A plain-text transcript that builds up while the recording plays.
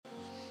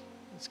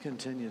Let's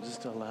continue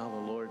just to allow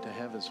the Lord to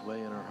have his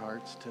way in our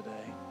hearts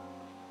today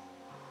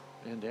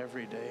and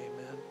every day,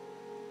 amen.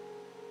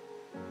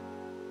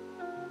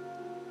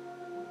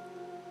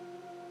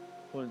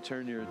 I want to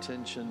turn your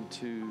attention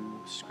to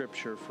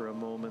Scripture for a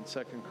moment.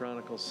 2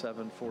 Chronicles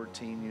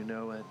 7:14, you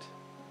know it.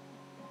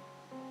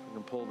 If we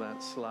can pull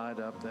that slide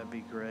up, that'd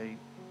be great.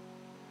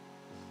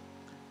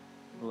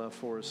 I'd love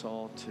for us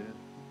all to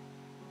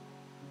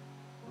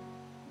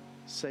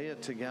say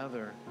it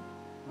together.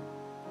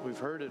 We've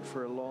heard it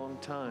for a long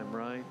time,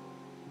 right?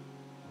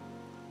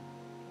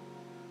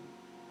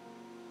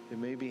 It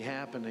may be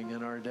happening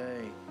in our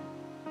day.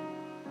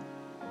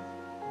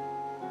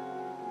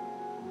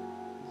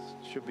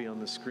 It should be on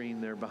the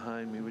screen there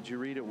behind me. Would you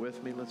read it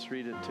with me? Let's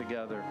read it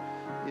together.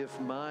 If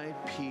my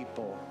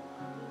people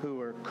who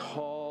are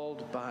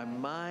called by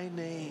my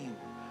name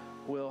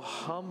will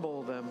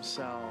humble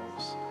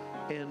themselves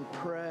and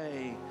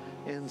pray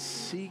and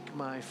seek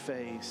my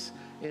face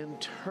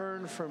and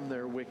turn from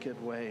their wicked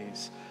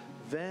ways,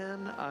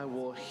 then I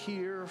will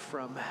hear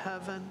from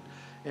heaven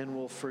and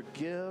will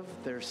forgive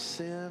their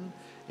sin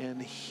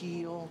and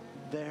heal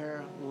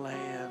their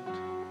land.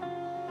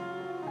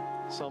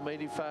 Psalm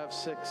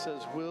 85:6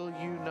 says, will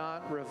you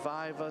not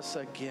revive us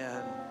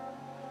again,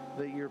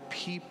 that your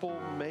people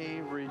may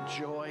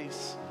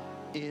rejoice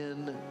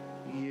in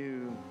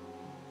you?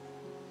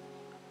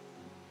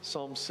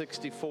 Psalm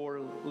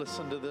 64,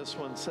 listen to this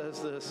one,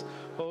 says this,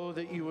 oh,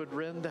 that you would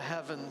rend the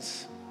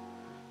heavens,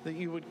 that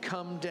you would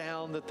come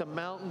down, that the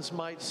mountains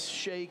might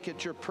shake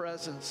at your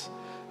presence,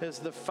 as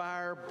the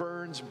fire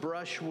burns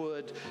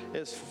brushwood,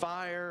 as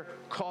fire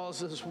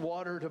causes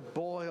water to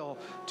boil,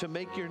 to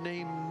make your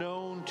name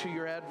known to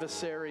your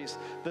adversaries,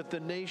 that the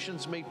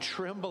nations may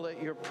tremble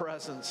at your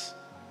presence.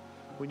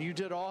 When you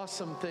did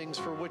awesome things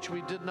for which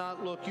we did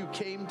not look, you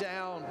came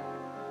down.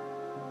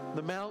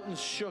 The mountains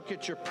shook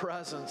at your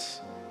presence.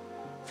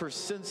 For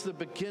since the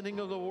beginning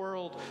of the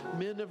world,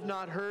 men have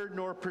not heard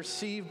nor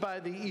perceived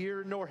by the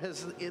ear, nor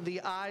has the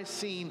eye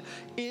seen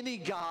any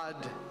God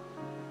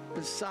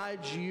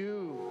besides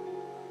you,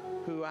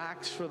 who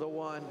acts for the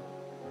one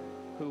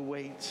who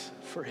waits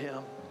for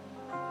him.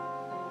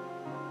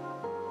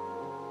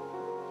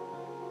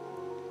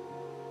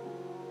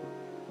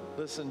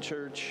 Listen,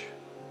 church.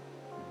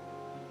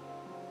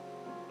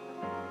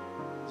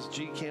 As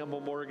G. Campbell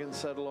Morgan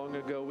said long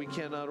ago, we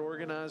cannot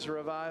organize a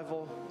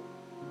revival,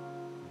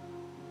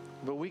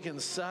 but we can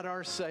set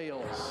our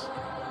sails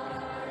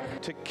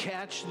to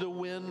catch the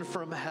wind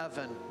from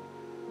heaven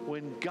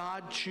when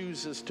God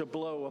chooses to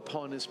blow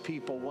upon his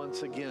people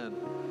once again.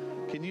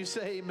 Can you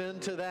say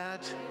amen to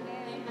that?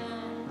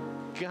 Amen.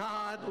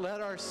 God,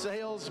 let our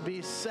sails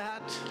be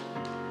set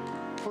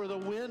for the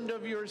wind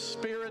of your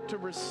Spirit to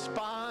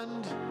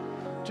respond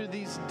to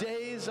these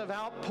days of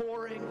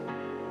outpouring.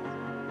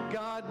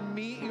 God,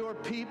 meet your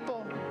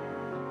people.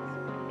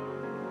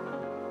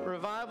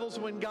 Revivals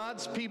when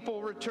God's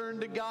people return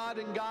to God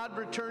and God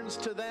returns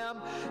to them,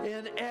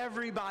 and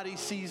everybody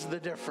sees the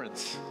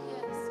difference.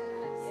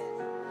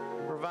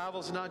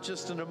 Revival's not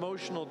just an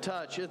emotional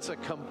touch, it's a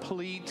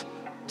complete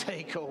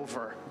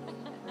takeover.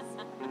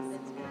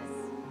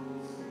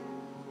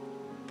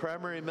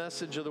 Primary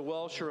message of the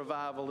Welsh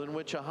Revival, in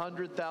which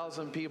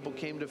 100,000 people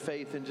came to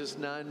faith in just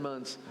 9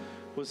 months,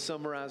 was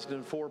summarized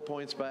in 4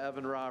 points by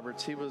Evan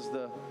Roberts. He was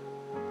the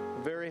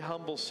very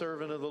humble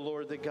servant of the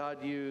Lord that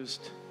God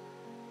used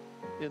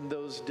in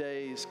those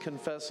days.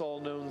 Confess all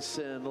known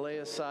sin, lay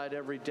aside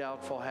every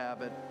doubtful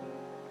habit,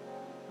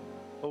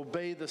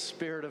 obey the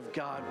Spirit of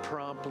God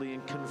promptly,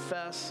 and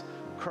confess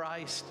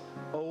Christ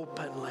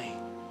openly.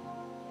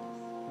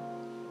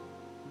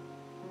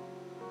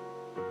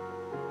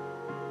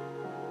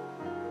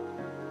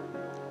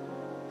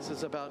 This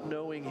is about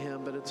knowing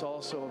him, but it's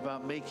also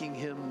about making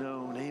him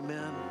known.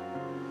 Amen.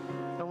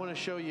 I want to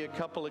show you a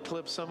couple of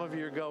clips. Some of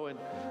you are going,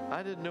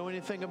 I didn't know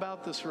anything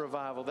about this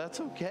revival. That's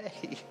okay.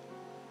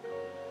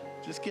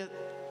 Just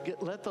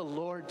let the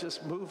Lord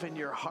just move in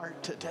your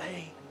heart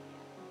today.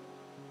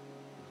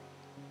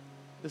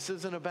 This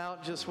isn't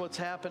about just what's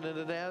happening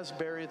at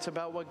Asbury. It's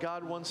about what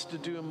God wants to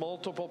do in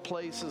multiple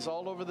places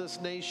all over this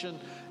nation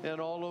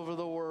and all over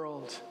the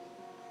world,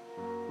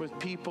 with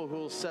people who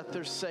will set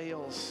their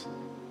sails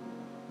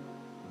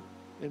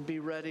and be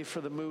ready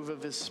for the move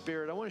of his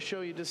Spirit. I want to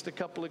show you just a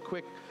couple of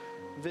quick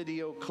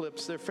video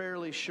clips. They're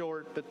fairly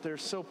short, but they're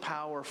so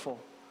powerful.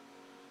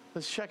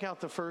 Let's check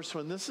out the first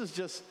one. This is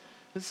just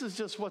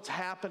what's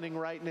happening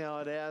right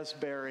now at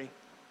Asbury.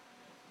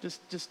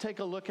 Just take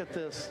a look at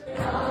this.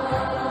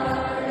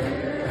 God.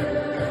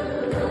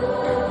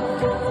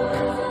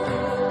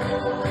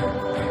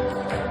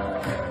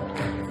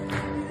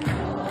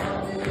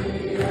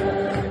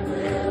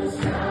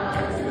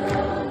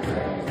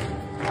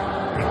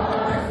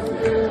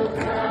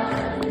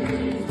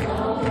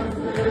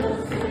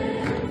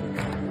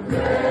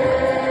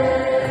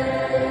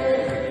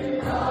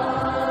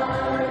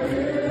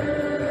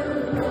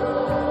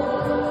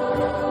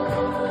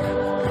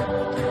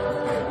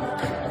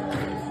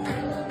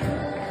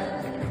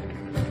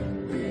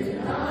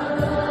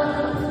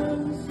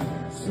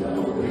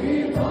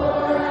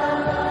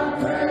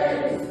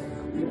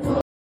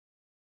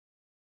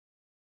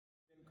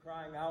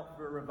 trying out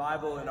for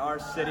revival in our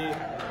city.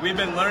 We've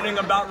been learning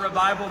about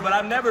revival, but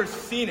I've never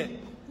seen it.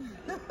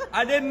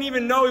 I didn't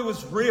even know it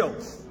was real.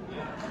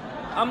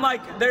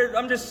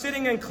 I'm just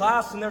sitting in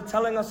class and they're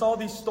telling us all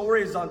these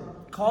stories on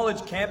college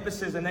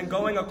campuses and then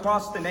going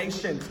across the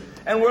nation.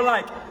 And we're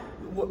like,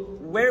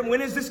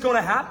 when is this going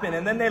to happen?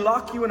 And then they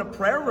lock you in a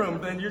prayer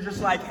room and you're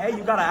just like, hey,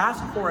 you got to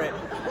ask for it.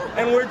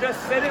 And we're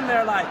just sitting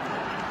there like,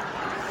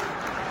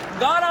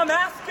 God, I'm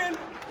asking,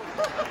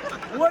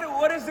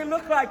 what does it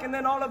look like? And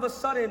then all of a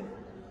sudden,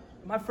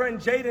 my friend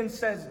Jaden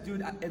says,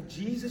 dude, if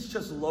Jesus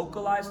just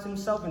localized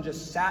himself and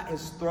just sat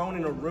his throne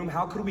in a room,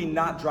 how could we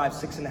not drive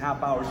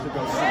 6.5 hours to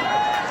go see him?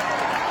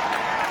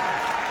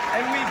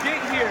 And we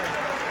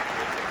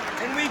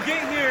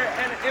get here,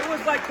 and it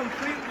was like we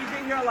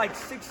get here at like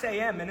 6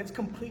 a.m. and it's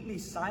completely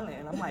silent.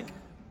 And I'm like,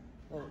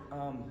 well,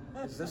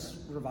 is this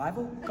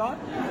revival, God?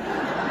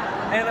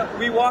 And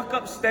we walk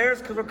upstairs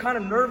because we're kind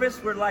of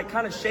nervous. We're like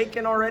kind of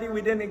shaking already.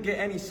 We didn't get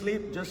any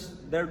sleep.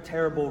 They're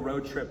terrible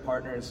road trip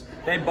partners.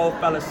 They both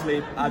fell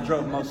asleep. I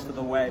drove most of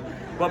the way.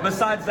 But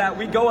besides that,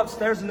 we go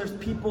upstairs and there's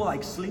people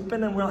like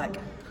sleeping and we're like,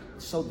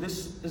 so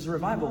this is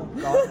revival,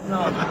 God?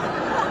 No.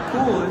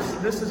 Cool,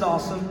 this is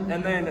awesome.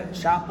 And then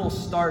chapel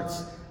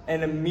starts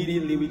and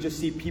immediately we just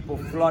see people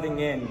flooding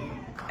in.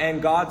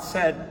 And God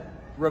said,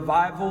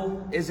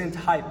 revival isn't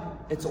hype.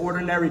 It's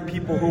ordinary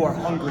people who are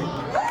hungry.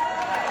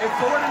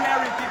 It's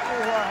ordinary people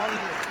who are hungry.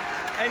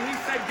 And he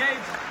said,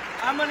 Gage,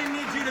 I'm going to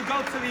need you to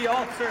go to the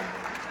altar.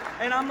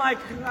 And I'm like,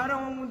 I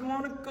don't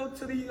want to go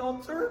to the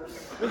altar.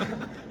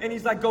 And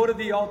he's like, go to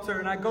the altar.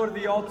 And I go to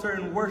the altar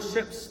and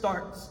worship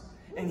starts.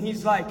 And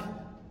he's like,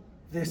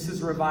 this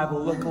is revival.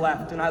 Look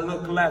left. And I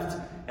look left.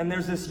 And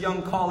there's this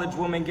young college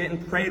woman getting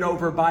prayed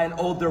over by an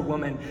older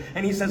woman.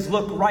 And he says,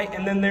 look right.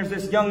 And then there's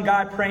this young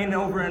guy praying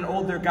over an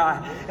older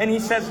guy. And he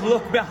says,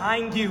 look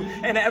behind you.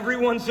 And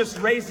everyone's just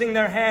raising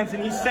their hands.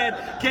 And he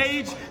said,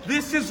 Gage,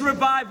 this is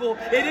revival.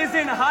 It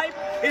isn't hype.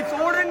 It's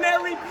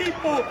ordinary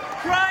people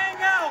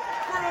crying out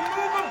for a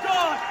move of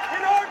God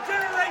in our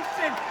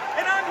generation.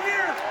 And I'm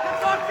here to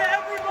talk to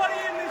everybody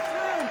in this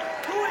room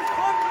who is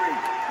hungry.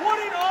 What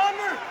an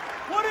honor.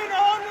 What an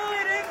honor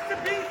it is to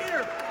be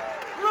here.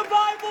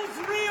 Revival's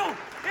real.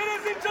 It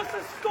isn't just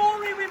a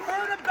story we've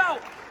heard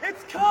about.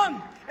 It's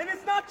come. And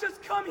it's not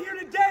just come here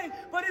today,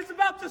 but it's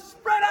about to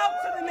spread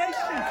out to the nations.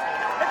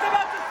 It's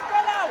about to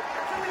spread out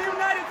to the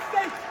United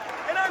States.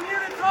 And I'm here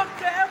to talk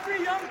to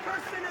every young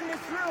person in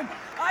this room.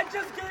 I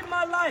just gave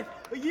my life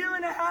 1.5 years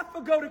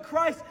ago to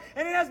Christ,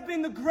 and it has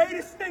been the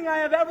greatest thing I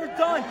have ever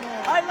done.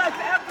 I left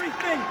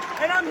everything,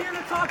 and I'm here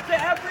to talk to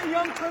every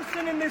young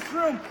person in this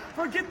room.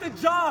 Forget the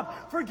job,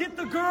 forget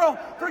the girl,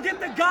 forget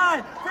the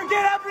guy,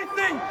 forget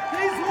everything.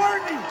 He's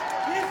worthy.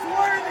 He's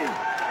worthy.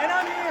 And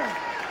I'm here.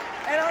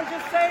 And I'm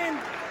just saying,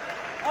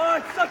 oh,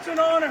 it's such an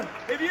honor.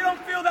 If you don't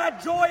feel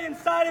that joy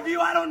inside of you,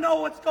 I don't know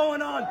what's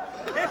going on.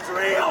 It's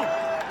real.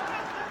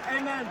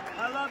 Amen.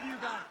 I love you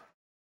guys.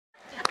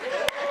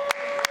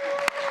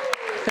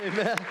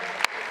 Amen.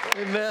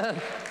 Amen.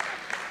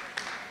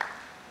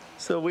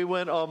 So we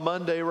went on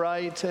Monday,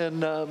 right?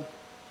 And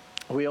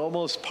we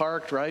almost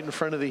parked right in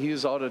front of the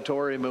Hughes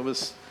Auditorium.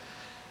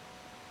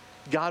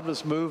 God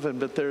was moving,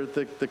 but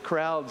the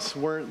crowds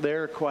weren't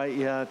there quite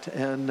yet.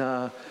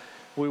 And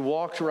we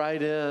walked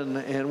right in,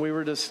 and we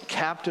were just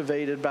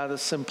captivated by the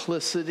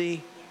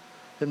simplicity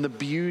and the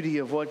beauty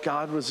of what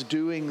God was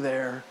doing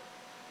there.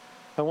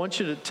 I want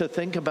you to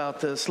think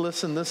about this.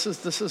 Listen, this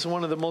is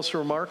one of the most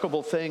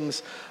remarkable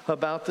things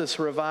about this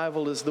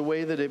revival is the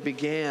way that it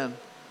began.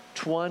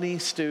 20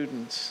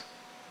 students.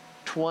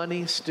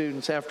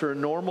 After a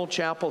normal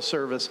chapel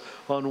service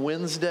on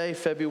Wednesday,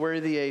 February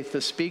the 8th, the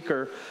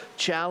speaker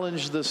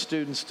challenged the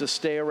students to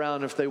stay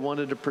around if they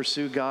wanted to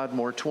pursue God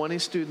more. 20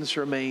 students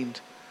remained.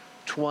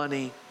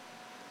 20.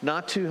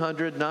 Not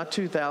 200, not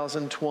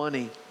 2,000,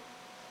 20.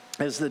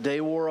 As the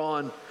day wore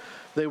on,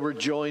 they were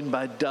joined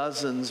by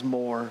dozens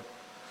more.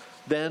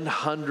 Then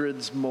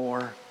hundreds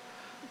more,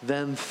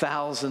 then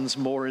thousands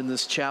more in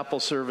this chapel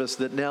service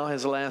that now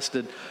has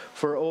lasted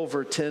for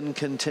over 10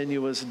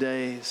 continuous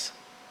days.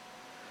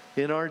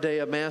 In our day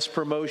of mass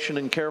promotion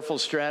and careful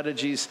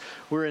strategies,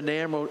 we're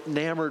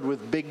enamored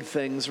with big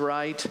things,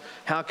 right?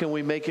 How can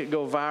we make it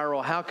go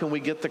viral? How can we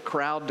get the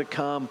crowd to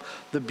come?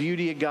 The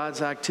beauty of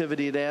God's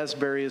activity at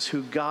Asbury is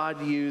who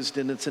God used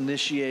in its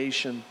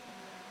initiation.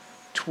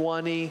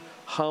 20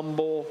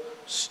 humble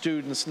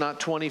students, not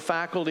 20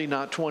 faculty,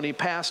 not 20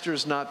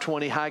 pastors, not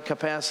 20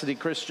 high-capacity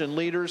Christian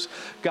leaders.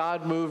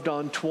 God moved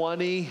on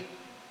 20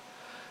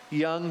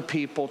 young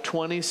people,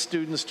 20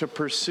 students to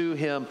pursue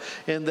him,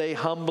 and they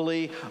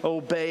humbly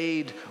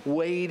obeyed,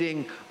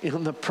 waiting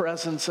in the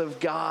presence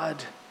of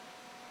God.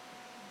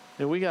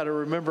 And we got to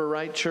remember,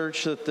 right,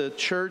 church, that the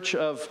church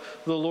of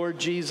the Lord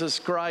Jesus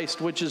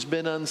Christ, which has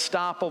been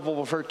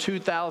unstoppable for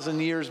 2,000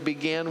 years,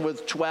 began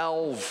with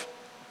 12,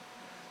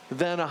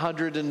 then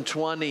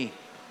 120.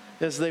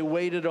 As they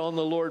waited on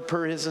the Lord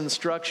per his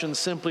instructions,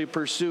 simply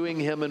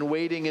pursuing him and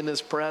waiting in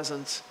his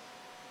presence.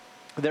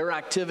 Their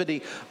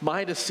activity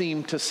might have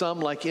seemed to some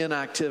like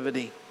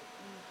inactivity,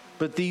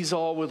 But these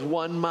all with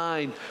one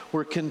mind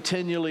were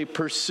continually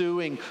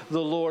pursuing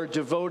the Lord,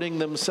 devoting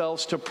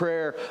themselves to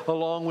prayer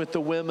along with the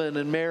women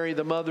and Mary,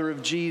 the mother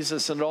of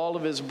Jesus, and all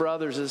of his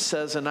brothers, it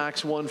says in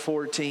Acts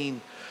 1:14.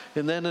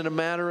 And then in a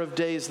matter of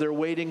days, their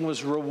waiting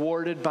was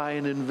rewarded by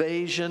an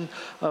invasion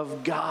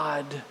of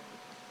God.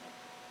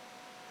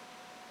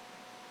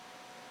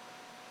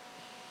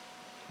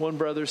 One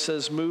brother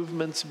says,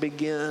 movements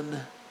begin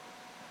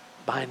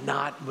by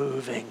not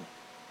moving,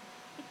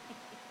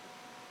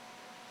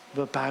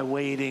 but by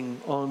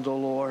waiting on the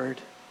Lord,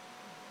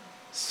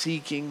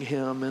 seeking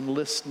him and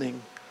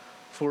listening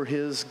for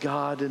his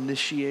God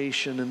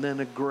initiation, and then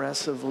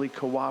aggressively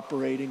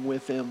cooperating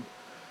with him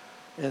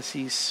as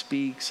he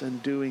speaks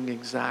and doing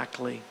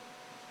exactly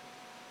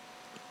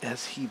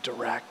as he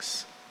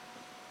directs.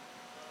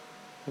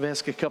 I've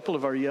asked a couple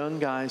of our young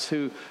guys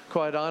who,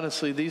 quite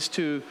honestly, these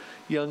two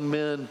young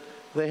men,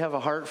 they have a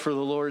heart for the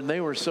Lord, and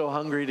they were so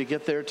hungry to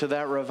get there to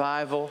that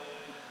revival.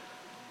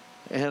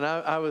 And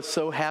I was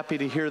so happy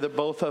to hear that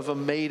both of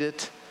them made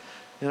it.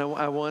 And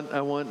I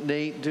want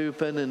Nate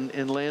Dupin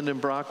and Landon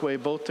Brockway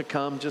both to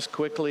come just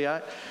quickly.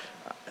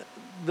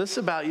 This is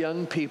about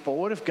young people.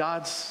 What if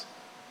God's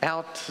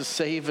out to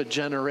save a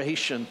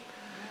generation?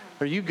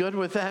 Are you good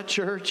with that,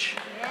 church?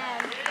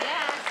 Yes, yes,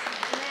 yes.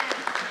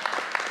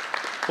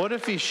 What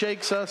if he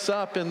shakes us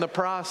up in the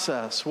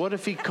process? What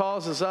if he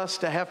causes us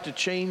to have to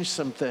change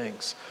some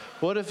things?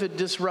 What if it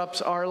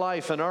disrupts our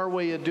life and our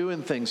way of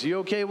doing things? You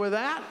okay with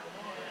that?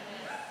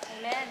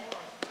 Amen.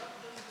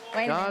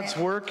 Wait a God's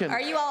minute. working.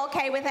 Are you all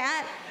okay with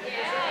that?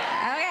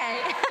 Yeah.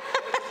 Okay.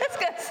 I was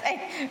going to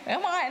say,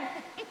 come on.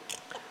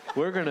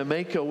 We're going to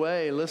make a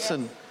way.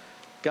 Listen,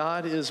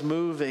 God is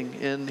moving,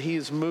 and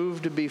he's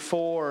moved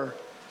before,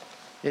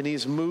 and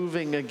he's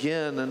moving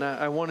again. And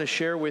I want to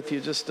share with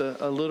you just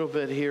a little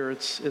bit here.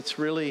 It's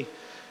really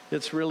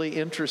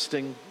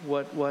interesting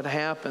what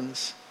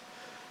happens.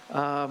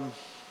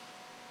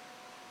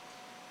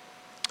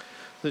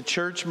 The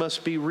church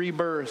must be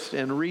rebirthed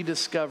and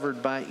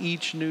rediscovered by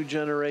each new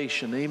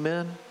generation.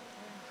 Amen?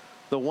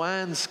 The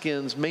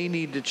wineskins may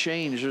need to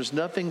change. There's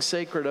nothing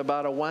sacred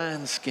about a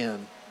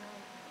wineskin.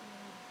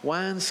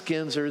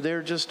 Wineskins are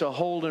there just to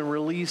hold and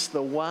release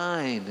the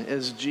wine,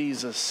 as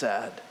Jesus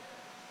said.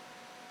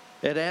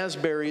 At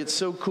Asbury, it's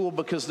so cool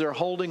because they're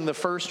holding the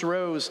first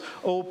rows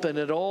open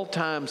at all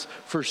times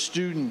for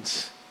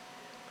students.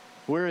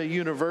 We're a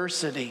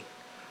university,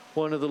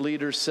 one of the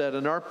leaders said,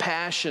 and our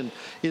passion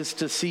is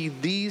to see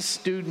these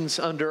students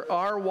under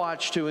our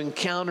watch to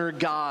encounter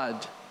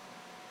God.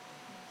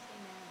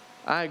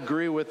 I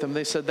agree with them.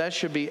 They said that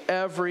should be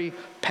every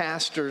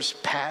pastor's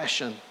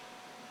passion.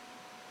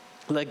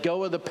 Let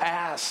go of the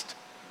past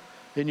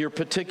and your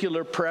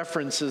particular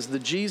preferences. The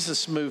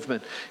Jesus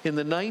movement in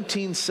the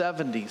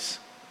 1970s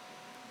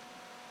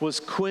was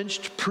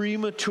quenched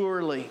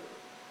prematurely,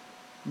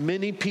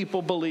 many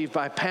people believe,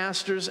 by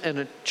pastors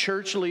and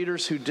church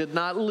leaders who did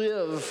not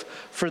live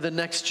for the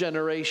next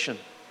generation.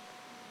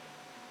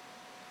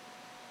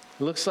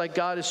 It looks like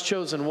God has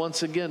chosen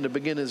once again to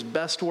begin his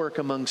best work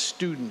among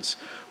students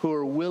who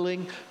are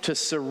willing to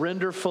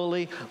surrender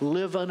fully,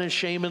 live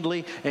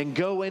unashamedly, and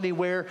go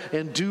anywhere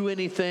and do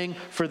anything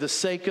for the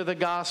sake of the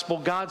gospel.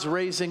 God's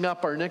raising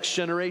up our next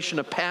generation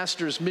of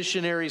pastors,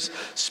 missionaries,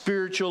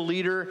 spiritual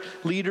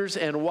leaders,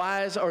 and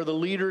wise are the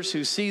leaders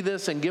who see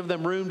this and give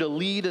them room to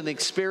lead and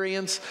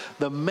experience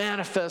the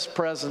manifest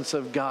presence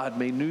of God.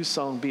 May New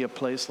Song be a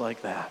place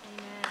like that.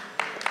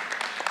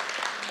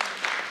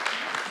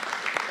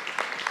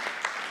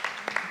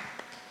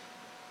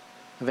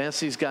 I've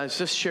asked these guys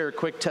just share a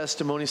quick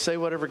testimony, say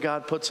whatever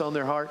God puts on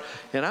their heart.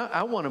 And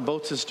I want them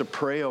both just to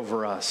pray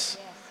over us.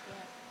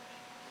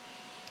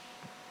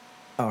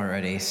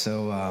 Alrighty,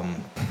 so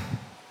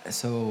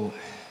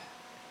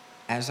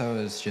as I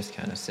was just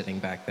kind of sitting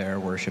back there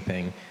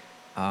worshiping,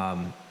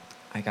 I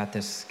got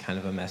this kind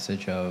of a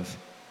message of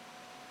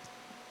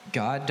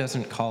God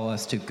doesn't call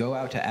us to go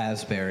out to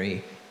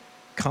Asbury,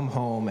 come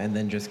home, and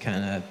then just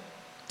kind of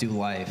do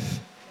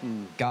life.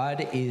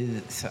 God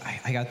is,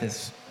 I got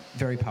this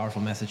very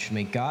powerful message to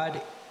me.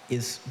 God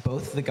is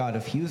both the God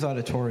of Hughes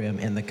Auditorium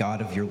and the God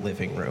of your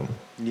living room.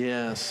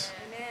 Yes.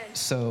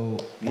 So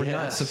we're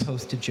not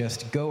supposed to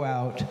just go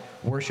out,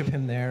 worship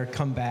him there,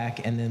 come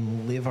back, and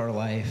then live our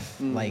life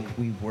like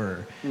we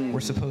were. We're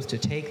supposed to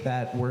take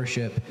that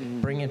worship,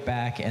 bring it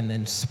back, and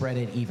then spread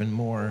it even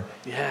more.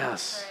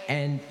 Yes.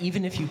 And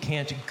even if you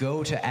can't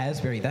go to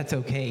Asbury, that's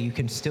okay. You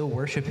can still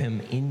worship him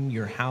in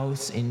your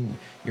house, in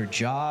your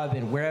job,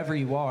 and wherever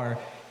you are.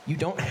 You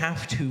don't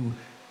have to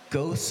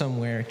go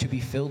somewhere to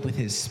be filled with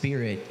his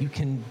spirit. You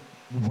can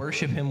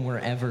worship him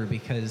wherever,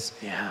 because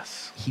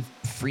he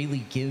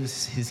freely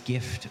gives his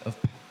gift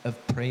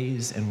of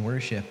praise and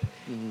worship.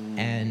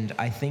 And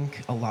I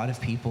think a lot of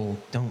people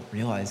don't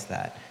realize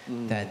that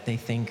they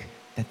think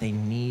that they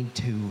need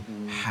to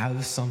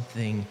have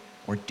something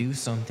or do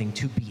something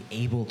to be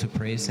able to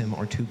praise him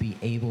or to be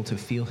able to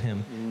feel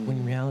him, when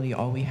in reality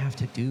all we have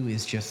to do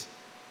is just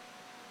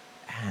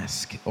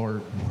ask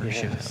or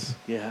worship Yes. him.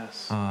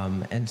 Yes.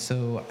 And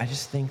so I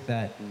just think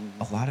that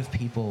a lot of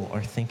people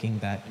are thinking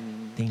that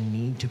they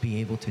need to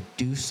be able to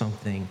do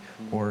something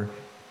or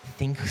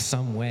think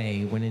some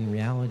way, when in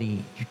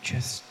reality, you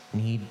just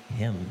need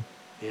him.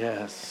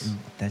 Yes.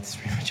 That's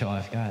pretty much all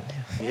I've got.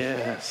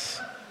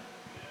 Yes.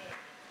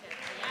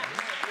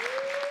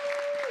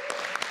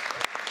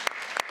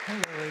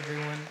 Hello,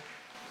 everyone.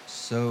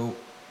 So,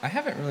 I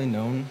haven't really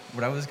known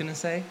what I was going to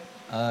say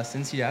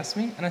since you asked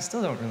me, and I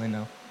still don't really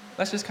know.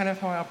 That's just kind of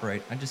how I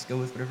operate. I just go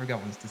with whatever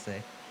God wants to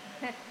say.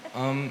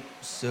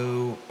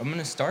 So, I'm going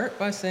to start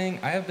by saying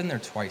I have been there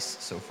twice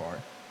so far.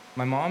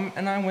 My mom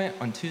and I went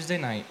on Tuesday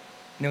night,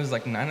 and it was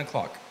like 9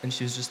 o'clock, and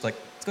she was just like,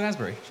 let's go to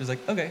Asbury. She was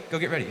like, okay, go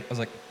get ready. I was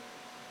like,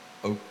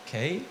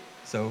 okay.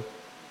 So,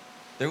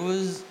 there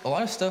was a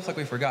lot of stuff, like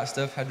we forgot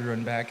stuff, had to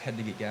run back, had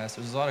to get gas.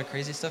 There was a lot of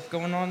crazy stuff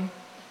going on.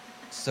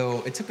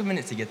 So it took a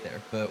minute to get there,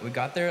 but we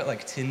got there at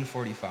like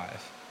 10:45.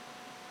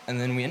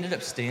 And then we ended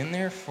up staying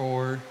there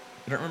for,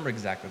 I don't remember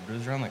exactly, but it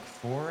was around like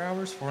 4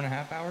 hours,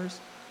 4.5 hours.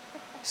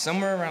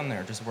 Somewhere around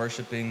there, just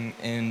worshiping.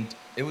 And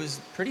it was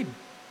pretty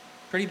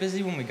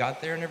busy when we got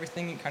there and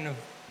everything, and kind of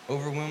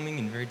overwhelming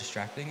and very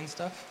distracting and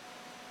stuff.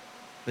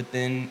 But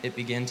then it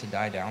began to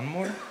die down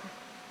more.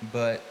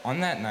 But on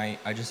that night,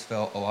 I just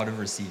felt a lot of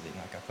receiving.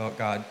 Like I felt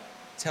God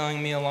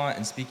telling me a lot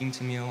and speaking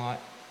to me a lot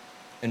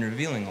and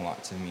revealing a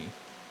lot to me.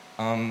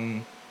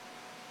 And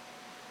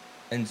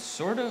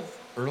sort of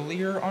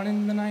earlier on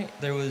in the night,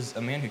 there was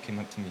a man who came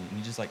up to me and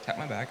he just like tapped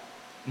my back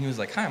and he was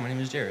like, hi, my name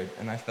is Jared.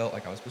 And I felt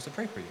like I was supposed to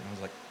pray for you. And I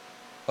was like,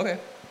 okay,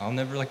 I'll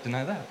never like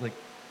deny that. Like,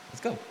 let's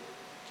go.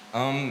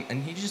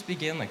 And he just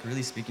began like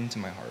really speaking to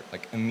my heart.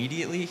 Like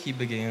immediately he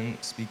began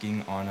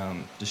speaking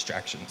on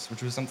distractions,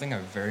 which was something I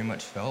very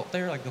much felt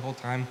there. Like the whole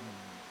time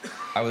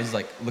I was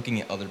like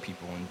looking at other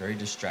people and very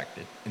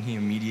distracted. And he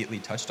immediately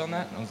touched on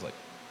that. And I was like,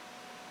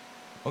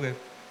 okay.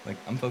 Like,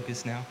 I'm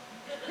focused now.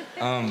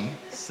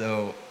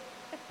 So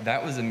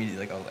that was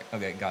immediately, like, I was like,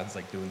 okay, God's,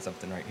 like, doing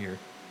something right here.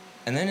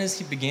 And then as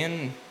he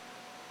began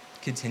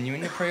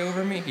continuing to pray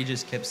over me, he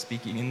just kept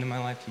speaking into my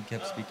life. He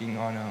kept speaking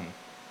on,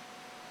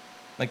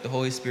 like, the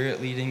Holy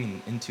Spirit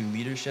leading into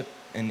leadership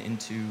and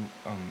into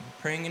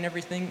praying and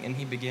everything. And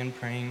he began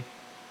praying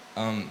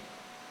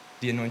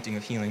the anointing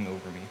of healing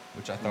over me,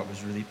 which I thought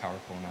was really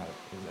powerful. And I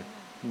was like,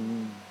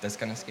 that's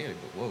kind of scary,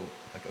 but whoa.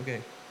 Like,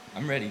 okay,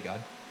 I'm ready, God.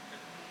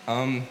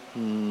 And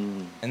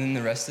then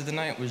the rest of the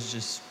night was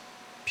just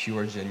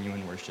pure,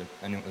 genuine worship,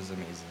 and it was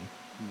amazing.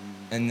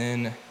 And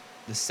then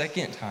the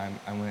second time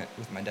I went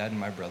with my dad and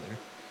my brother,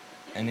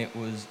 and it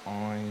was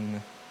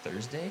on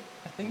Thursday,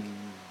 I think.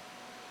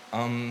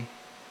 And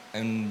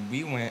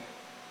we went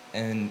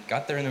and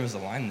got there, and there was a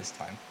line this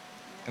time,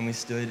 and we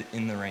stood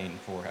in the rain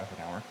for half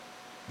an hour.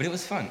 But it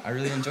was fun. I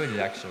really enjoyed it,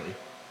 actually,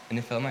 and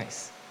it felt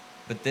nice.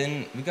 But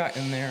then we got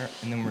in there,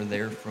 and then we're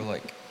there for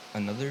like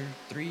another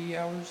 3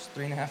 hours,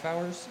 3.5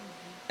 hours.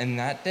 And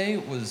that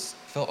day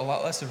felt a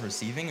lot less of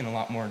receiving and a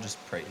lot more just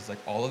praise. Like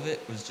all of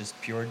it was just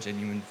pure,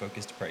 genuine,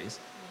 focused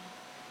praise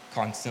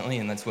constantly.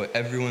 And that's what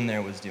everyone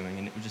there was doing.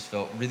 And it just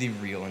felt really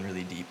real and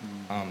really deep.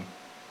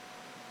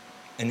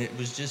 And it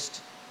was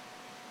just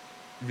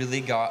really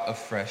got a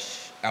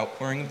fresh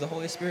outpouring of the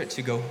Holy Spirit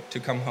to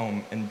come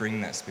home and bring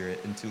that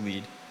Spirit and to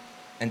lead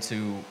and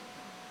to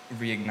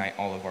reignite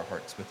all of our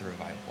hearts with a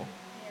revival.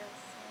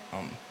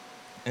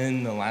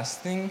 And the last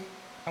thing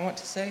I want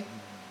to say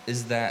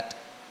is that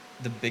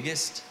the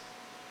biggest,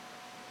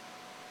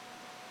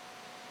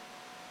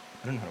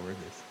 I don't know how to word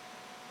this,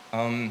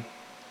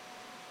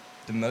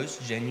 the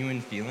most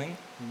genuine feeling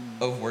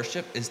of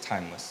worship is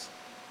timeless.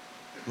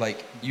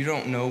 Like, you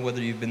don't know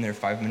whether you've been there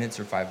 5 minutes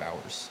or 5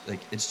 hours. Like,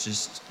 it's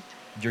just,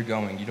 you're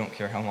going. You don't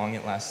care how long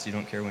it lasts. You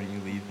don't care when you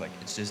leave. Like,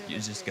 it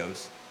just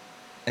goes.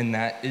 And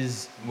that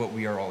is what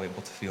we are all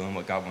able to feel and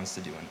what God wants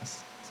to do in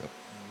us. So.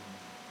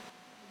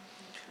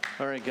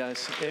 All right,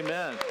 guys.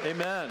 Amen.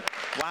 Amen.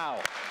 Wow.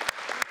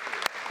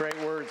 Great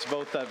words,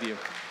 both of you.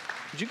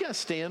 Would you guys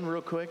stand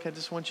real quick? I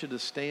just want you to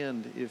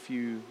stand if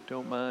you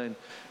don't mind.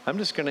 I'm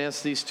just going to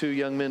ask these two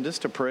young men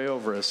just to pray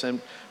over us and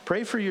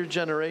pray for your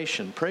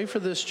generation. Pray for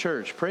this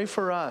church. Pray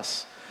for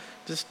us.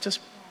 Just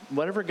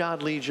whatever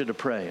God leads you to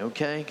pray,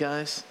 okay,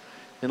 guys?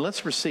 And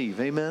let's receive,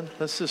 amen?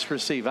 Let's just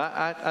receive.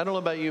 I don't know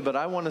about you, but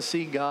I want to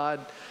see God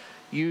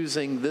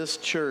using this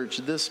church,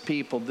 this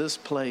people, this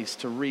place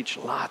to reach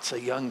lots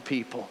of young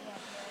people.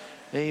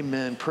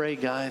 Amen. Pray,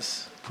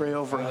 guys. Pray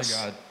over us.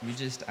 Father God, we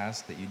just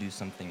ask that you do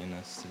something in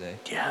us today.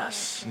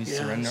 Yes. We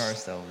surrender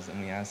ourselves and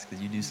we ask that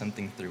you do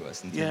something through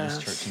us and through this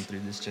church and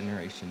through this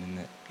generation, and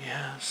that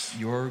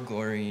your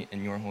glory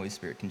and your Holy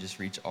Spirit can just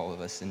reach all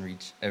of us and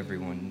reach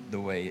everyone the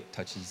way it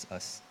touches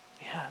us.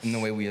 Yes. And the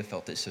way we have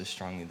felt it so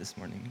strongly this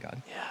morning, God.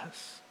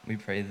 Yes. We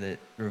pray that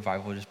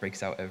revival just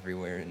breaks out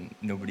everywhere and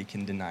nobody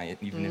can deny it,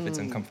 even if it's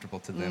uncomfortable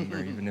to them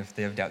or even if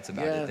they have doubts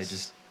about it.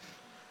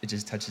 It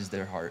just touches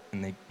their heart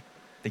and they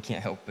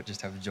can't help but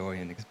just have joy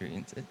and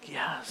experience it.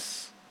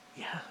 Yes.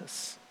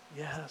 Yes.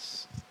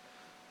 Yes.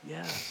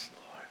 Yes,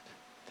 Lord.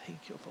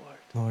 Thank you, Lord.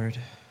 Lord,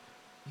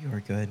 you are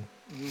good.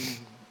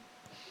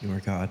 You are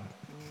God.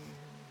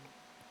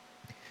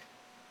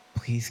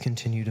 please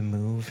continue to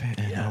move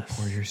and Yes.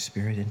 outpour your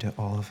Spirit into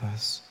all of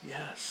us.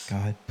 Yes.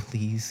 God,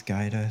 please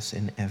guide us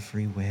in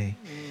every way.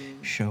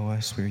 Show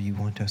us where you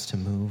want us to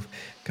move.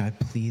 God,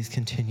 please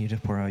continue to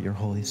pour out your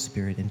Holy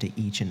Spirit into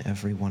each and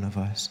every one of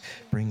us.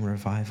 Bring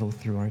revival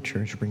through our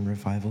church. Bring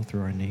revival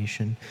through our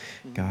nation.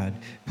 God,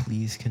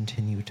 please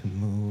continue to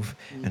move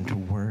and to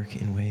work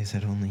in ways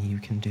that only you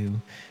can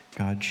do.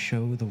 God,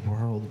 show the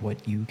world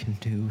what you can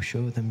do.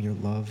 Show them your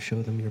love.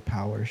 Show them your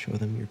power. Show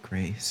them your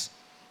grace.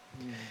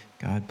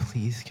 God,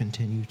 please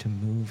continue to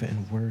move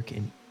and work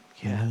in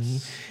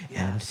me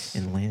and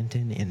in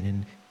Landon and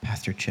in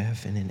Pastor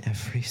Jeff and in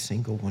every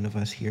single one of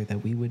us here,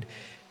 that we would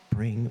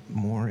bring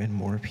more and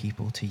more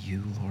people to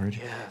you, Lord.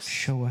 Yes.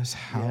 Show us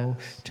how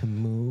to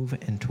move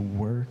and to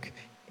work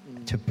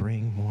to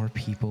bring more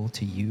people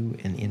to you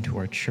and into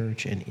our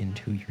church and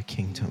into your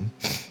kingdom.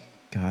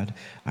 God,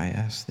 I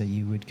ask that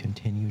you would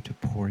continue to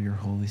pour your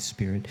Holy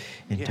Spirit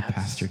into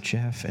Pastor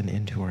Jeff and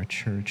into our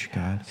church,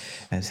 God,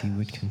 as he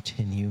would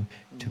continue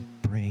to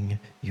bring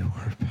your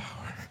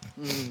power.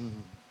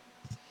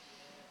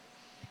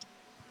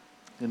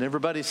 And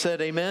everybody said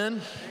amen?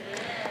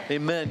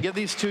 Amen. Give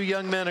these two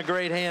young men a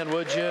great hand,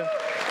 would you?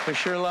 We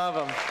sure love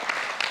them.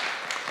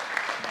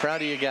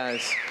 Proud of you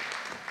guys.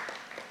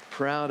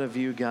 Proud of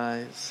you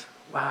guys.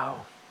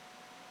 Wow.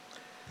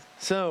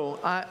 So,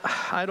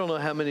 I don't know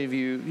how many of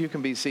you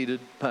can be seated,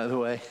 by the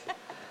way.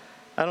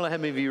 I don't know how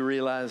many of you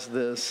realize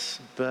this,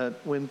 but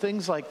when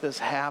things like this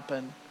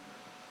happen,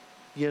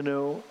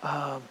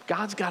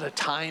 God's got a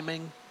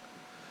timing.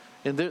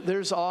 And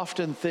there's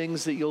often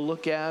things that you'll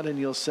look at and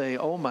you'll say,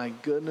 oh my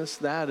goodness,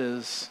 that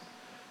is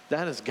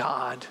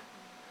God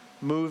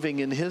moving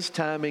in his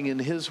timing, in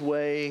his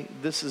way.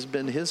 This has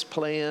been his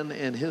plan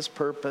and his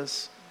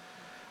purpose.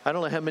 I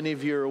don't know how many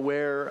of you are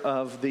aware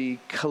of the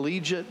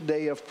Collegiate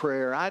Day of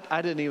Prayer.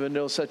 I didn't even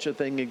know such a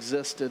thing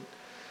existed.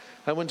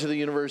 I went to the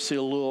University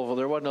of Louisville.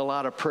 There wasn't a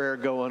lot of prayer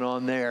going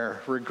on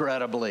there,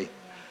 regrettably.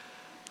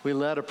 We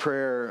led a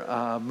prayer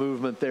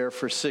movement there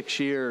for 6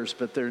 years,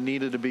 but there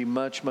needed to be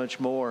much, much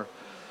more.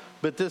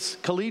 But this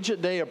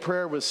Collegiate Day of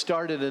Prayer was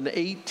started in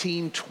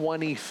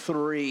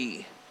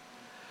 1823.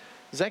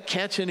 Does that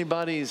catch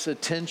anybody's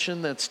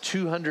attention? That's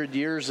 200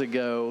 years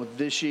ago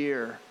this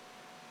year.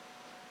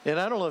 And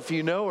I don't know if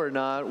you know or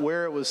not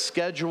where it was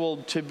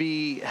scheduled to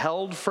be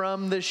held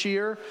from this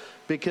year,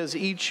 because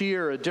each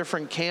year a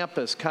different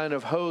campus kind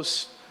of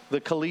hosts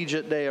the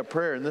Collegiate Day of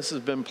Prayer, and this has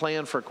been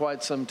planned for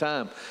quite some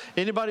time.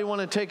 Anybody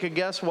want to take a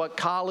guess what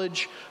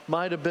college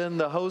might have been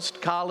the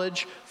host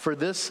college for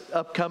this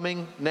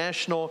upcoming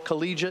National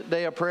Collegiate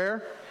Day of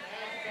Prayer?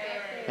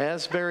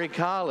 Asbury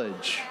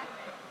College.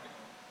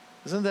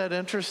 Isn't that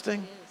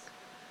interesting?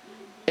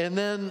 And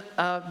then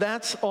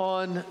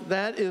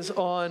that is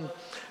on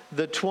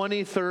the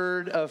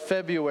 23rd of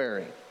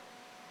February.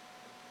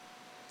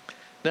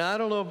 Now, I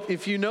don't know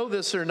if you know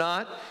this or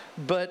not,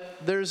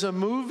 but there's a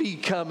movie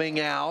coming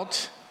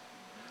out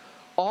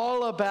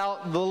all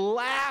about the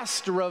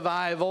last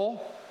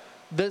revival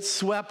that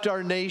swept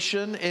our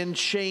nation and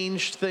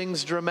changed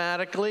things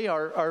dramatically.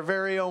 Our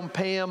very own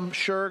Pam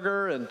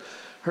Scherger and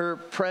her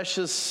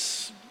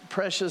precious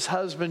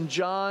husband,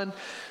 John,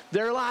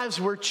 their lives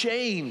were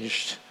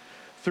changed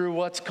through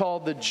what's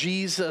called the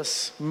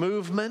Jesus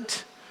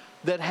movement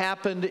that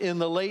happened in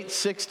the late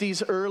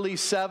 60s, early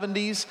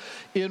 70s,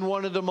 in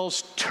one of the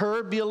most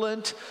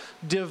turbulent,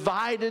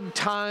 divided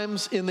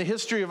times in the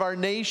history of our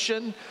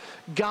nation.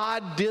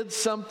 God did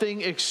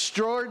something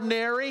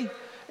extraordinary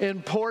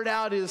and poured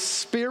out his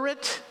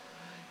Spirit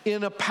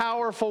in a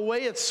powerful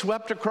way. It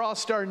swept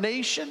across our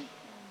nation.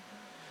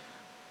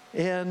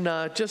 And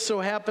just so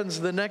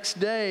happens the next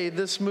day,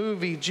 this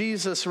movie,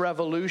 Jesus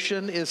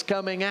Revolution, is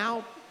coming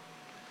out.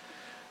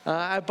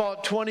 I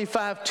bought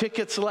 25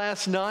 tickets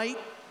last night.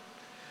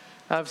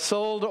 I've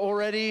sold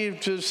already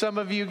to some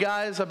of you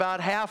guys about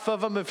half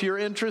of them. If you're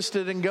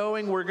interested in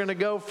going, we're going to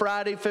go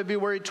Friday,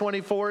 February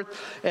 24th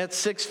at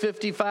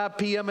 6:55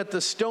 p.m. at the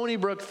Stony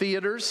Brook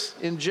Theaters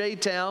in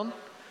J-Town.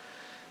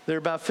 They're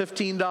about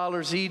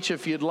 $15 each.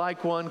 If you'd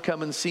like one,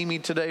 come and see me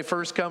today.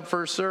 First come,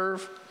 first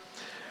serve.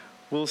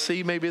 We'll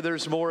see. Maybe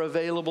there's more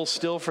available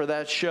still for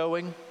that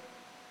showing.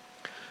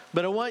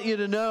 But I want you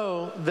to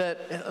know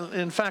that,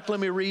 in fact, let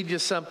me read you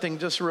something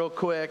just real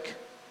quick.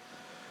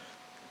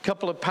 A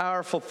couple of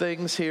powerful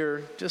things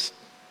here.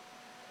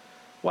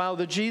 While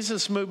the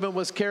Jesus movement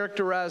was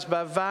characterized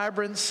by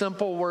vibrant,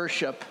 simple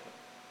worship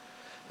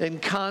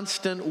and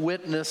constant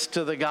witness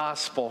to the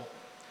gospel.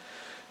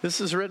 This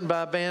is written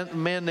by a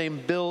man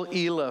named Bill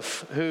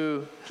Eliff,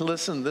 who,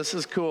 listen, this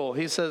is cool.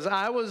 He says,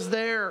 I was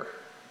there.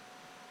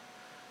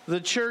 The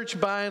church,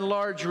 by and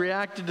large,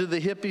 reacted to the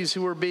hippies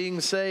who were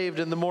being saved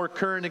and the more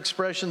current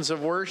expressions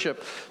of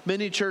worship.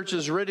 Many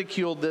churches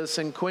ridiculed this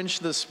and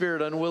quenched the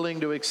spirit,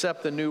 unwilling to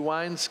accept the new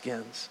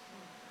wineskins.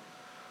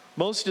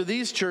 Most of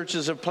these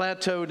churches have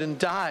plateaued and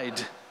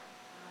died.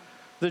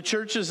 The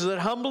churches that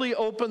humbly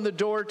opened the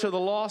door to the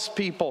lost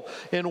people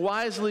and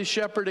wisely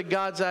shepherded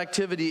God's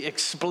activity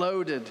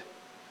exploded.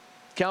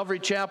 Calvary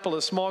Chapel,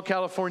 a small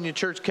California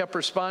church, kept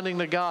responding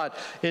to God,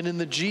 and in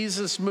the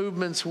Jesus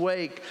movement's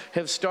wake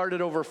have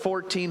started over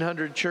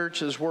 1,400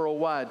 churches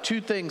worldwide. Two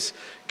things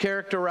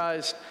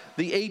characterized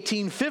the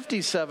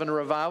 1857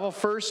 revival.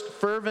 First,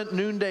 fervent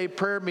noonday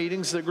prayer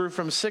meetings that grew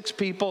from 6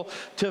 people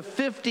to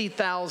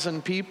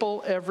 50,000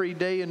 people every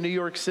day in New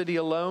York City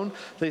alone.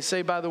 They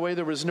say, by the way,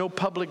 there was no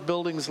public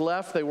buildings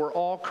left. They were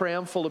all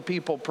crammed full of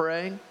people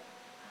praying.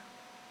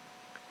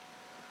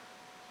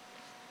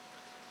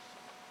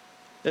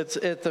 It's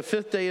at the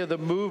 5th day of the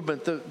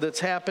movement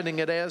that's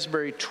happening at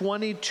Asbury.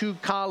 22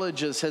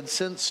 colleges had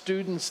sent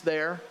students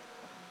there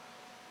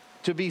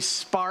to be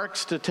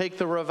sparks to take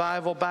the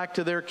revival back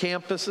to their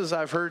campuses.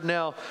 I've heard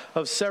now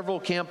of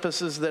several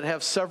campuses that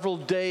have several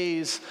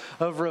days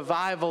of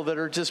revival that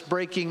are just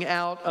breaking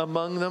out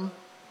among them.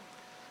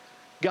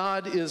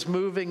 God is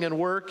moving and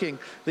working.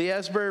 The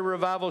Asbury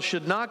revival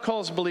should not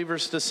cause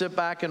believers to sit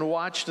back and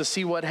watch to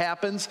see what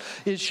happens.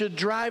 It should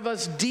drive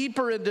us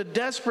deeper into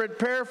desperate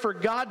prayer for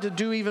God to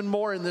do even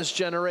more in this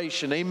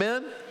generation.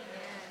 Amen?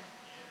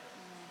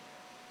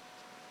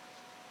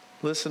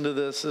 Listen to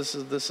this.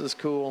 This is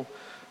cool.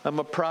 I'm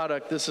a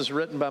product. This is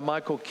written by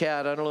Michael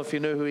Catt. I don't know if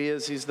you know who he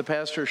is. He's the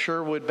pastor of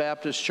Sherwood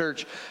Baptist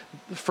Church,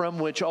 from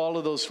which all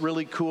of those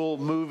really cool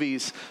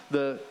movies,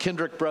 the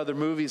Kendrick brother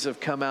movies, have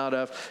come out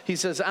of. He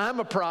says, I'm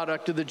a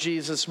product of the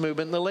Jesus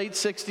movement. In the late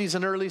 60s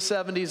and early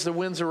 70s, the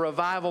winds of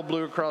revival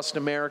blew across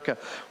America.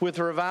 With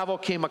revival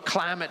came a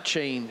climate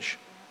change.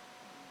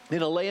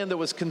 In a land that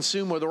was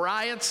consumed with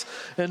riots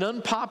and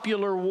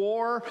unpopular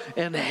war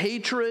and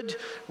hatred,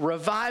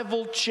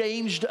 revival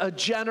changed a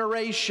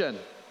generation.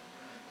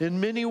 In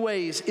many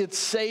ways, it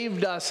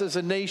saved us as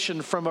a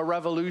nation from a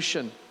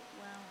revolution.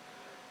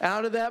 Wow.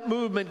 Out of that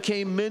movement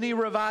came many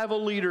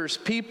revival leaders,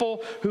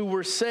 people who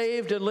were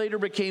saved and later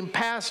became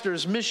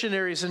pastors,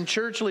 missionaries, and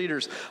church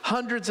leaders.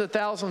 Hundreds of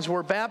thousands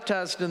were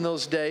baptized in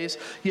those days,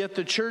 yet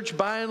the church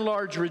by and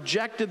large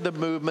rejected the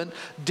movement.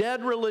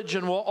 Dead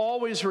religion will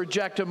always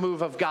reject a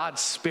move of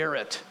God's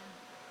Spirit.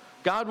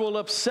 God will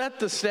upset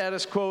the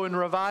status quo in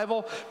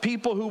revival.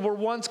 People who were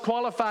once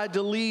qualified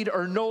to lead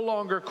are no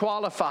longer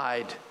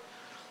qualified,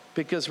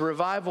 because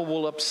revival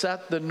will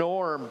upset the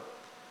norm.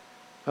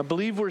 I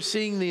believe we're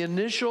seeing the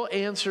initial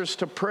answers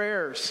to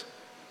prayers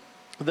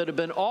that have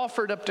been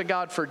offered up to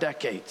God for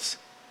decades.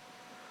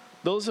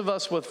 Those of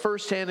us with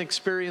firsthand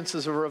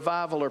experiences of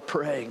revival are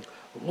praying,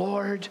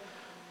 Lord,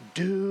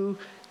 do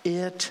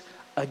it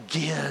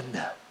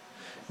again.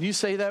 You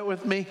say that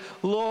with me?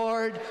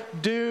 Lord,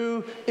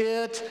 do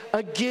it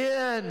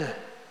again.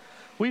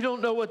 We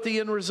don't know what the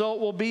end result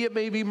will be. It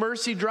may be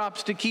mercy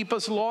drops to keep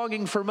us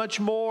longing for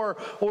much more,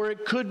 or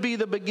it could be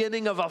the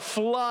beginning of a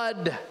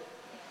flood.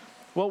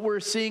 What we're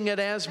seeing at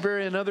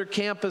Asbury and other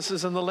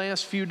campuses in the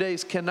last few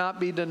days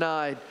cannot be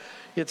denied.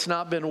 It's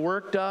not been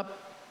worked up.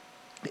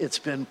 It's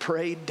been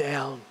prayed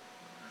down.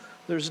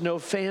 There's no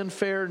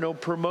fanfare, no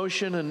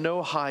promotion, and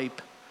no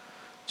hype.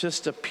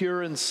 Just a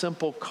pure and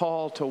simple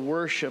call to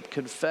worship,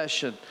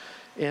 confession,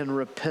 and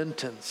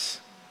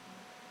repentance.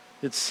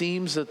 It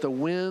seems that the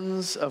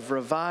winds of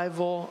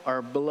revival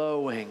are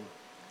blowing.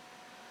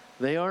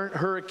 They aren't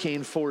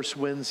hurricane force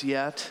winds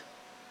yet.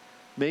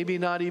 Maybe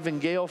not even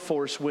gale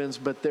force winds,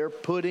 but they're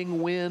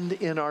putting wind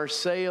in our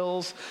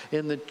sails,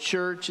 and the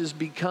church is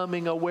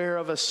becoming aware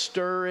of a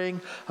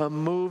stirring, a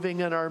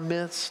moving in our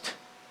midst.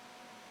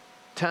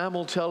 Time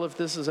will tell if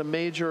this is a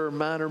major or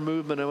minor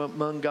movement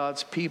among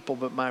God's people,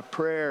 but my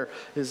prayer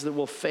is that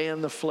we'll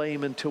fan the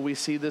flame until we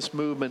see this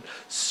movement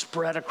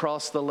spread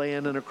across the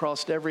land and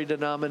across every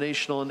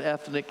denominational and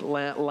ethnic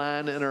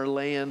line in our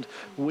land.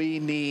 We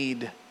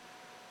need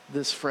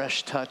this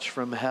fresh touch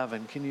from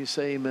heaven. Can you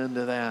say amen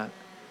to that?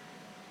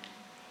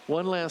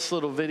 One last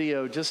little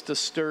video just to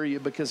stir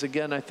you, because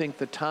again, I think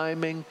the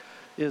timing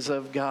is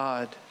of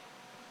God.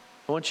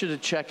 I want you to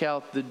check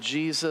out the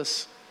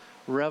Jesus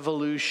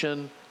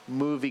Revolution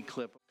movie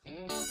clip.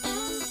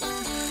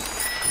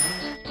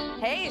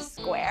 Hey,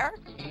 Square.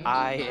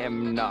 I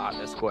am not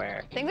a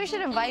square. Think we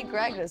should invite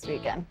Greg this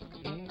weekend.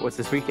 What's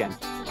this weekend?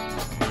 The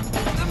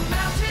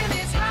mountain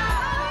is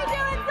high. We're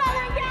doing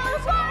Southern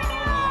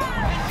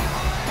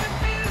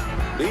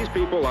California. These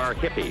people are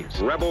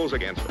hippies, rebels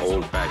against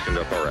old-fashioned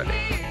authority.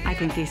 I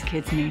think these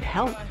kids need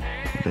help.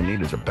 What they need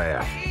is a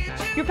bath.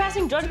 You're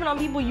passing judgment on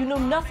people you know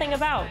nothing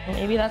about. And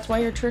maybe that's why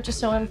your church is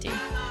so empty.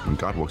 When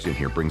God walks in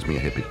here, brings me a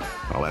hippie,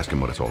 I'll ask him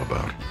what it's all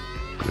about,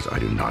 because I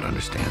do not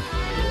understand.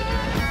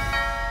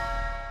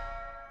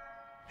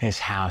 This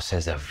house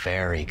has a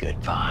very good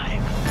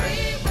vibe.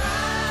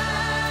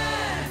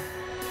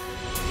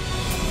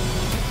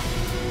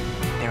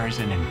 There is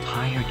an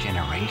entire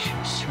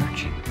generation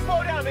searching.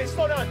 Slow down, man,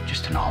 slow down.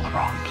 Just in all the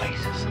wrong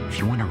places. If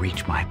you want to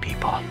reach my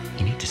people,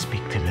 you need to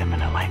speak to them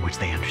in a language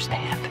they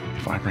understand.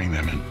 If I bring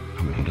them in,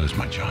 I'm going to lose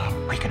my job.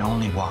 We can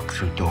only walk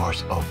through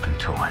doors open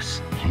to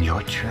us. In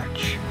your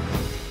church,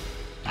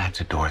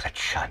 that's a door that's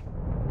shut.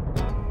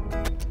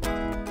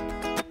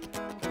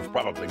 You've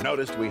probably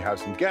noticed we have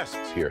some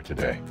guests here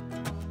today.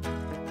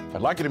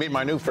 I'd like you to meet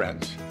my new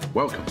friends.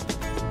 Welcome.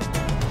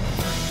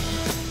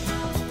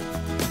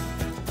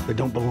 that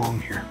don't belong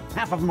here.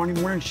 Half of them aren't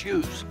even wearing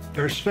shoes.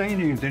 They're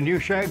staining the new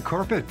shag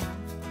carpet.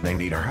 They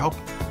need our help.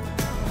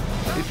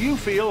 If you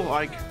feel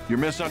like you're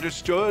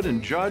misunderstood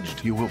and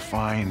judged, You will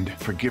find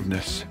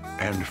forgiveness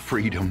and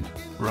freedom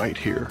right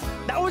here.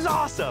 That was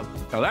awesome.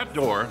 now that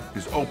door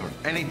is open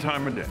any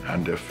time of day.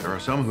 And if there are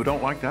some who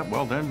don't like that,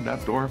 well, then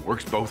that door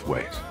works both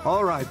ways.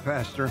 All right,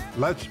 Pastor,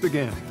 let's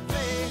begin.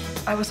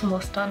 I was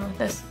almost done with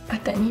this,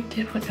 but then you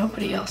did what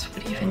nobody else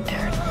would even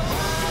dare.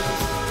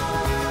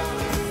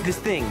 This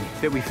thing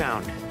that we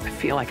found, I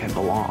feel like I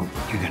belong.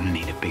 You're gonna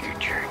need a bigger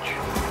church.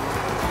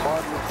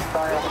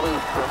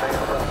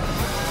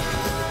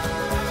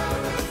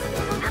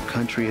 Our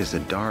country is a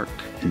dark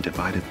and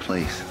divided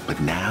place, but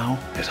now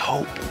there's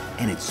hope,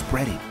 and it's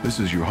spreading. This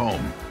is your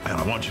home, and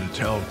I want you to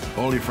tell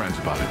all your friends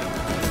about it.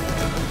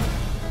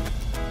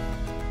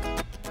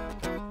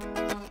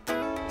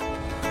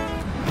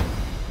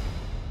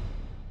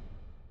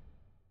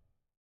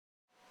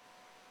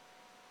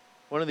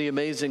 One of the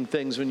amazing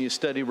things when you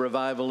study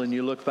revival and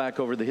you look back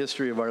over the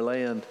history of our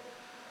land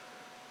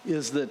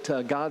is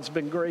that God's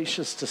been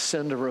gracious to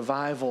send a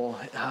revival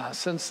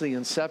since the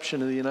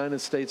inception of the United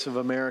States of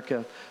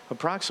America,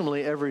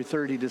 approximately every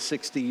 30 to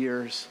 60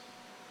 years.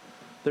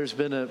 There's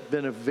been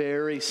a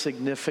very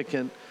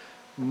significant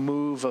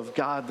move of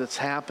God that's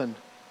happened.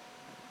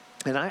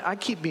 And I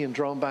keep being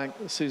drawn back,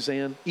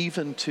 Suzanne,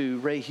 even to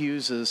Ray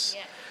Hughes's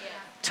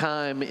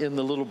time in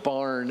the little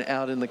barn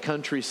out in the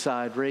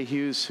countryside. Ray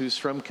Hughes, who's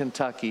from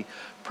Kentucky,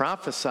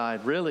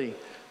 prophesied really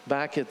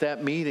back at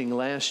that meeting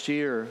last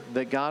year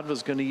that God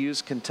was going to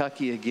use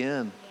Kentucky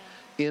again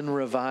in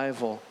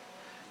revival.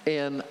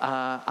 And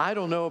I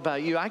don't know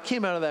about you. I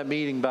came out of that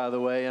meeting, by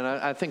the way, and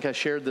I think I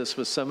shared this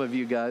with some of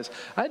you guys.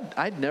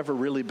 I'd never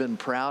really been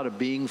proud of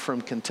being from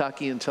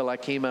Kentucky until I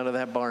came out of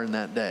that barn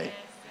that day.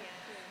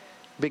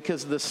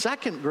 Because the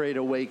second great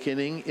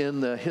awakening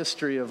in the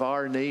history of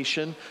our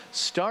nation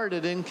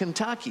started in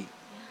Kentucky.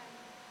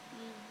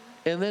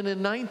 And then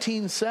in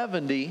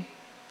 1970,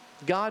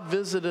 God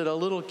visited a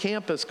little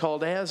campus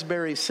called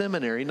Asbury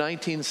Seminary,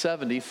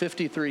 1970,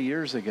 53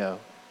 years ago.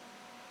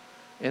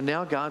 And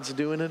now God's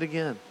doing it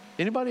again.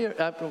 Anybody,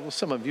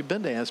 some of you have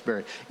been to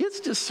Asbury. It's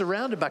just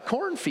surrounded by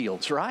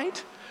cornfields,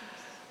 right?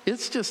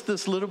 It's just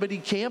this little bitty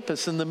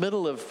campus in the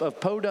middle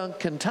of Podunk,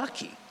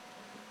 Kentucky.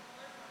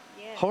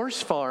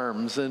 Horse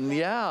farms and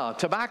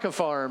tobacco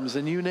farms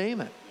and you name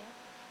it.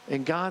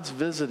 And God's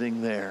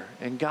visiting there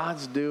and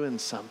God's doing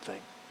something.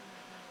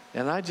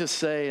 And I just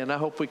say, and I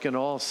hope we can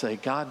all say,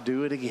 God,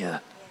 do it again.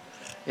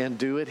 And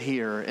do it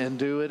here and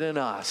do it in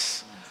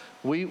us.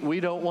 We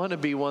don't want to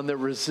be one that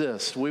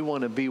resists. We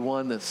want to be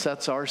one that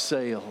sets our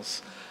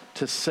sails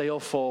to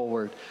sail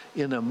forward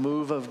in a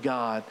move of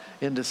God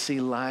and to see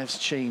lives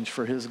change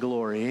for His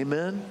glory.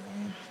 Amen?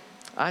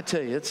 I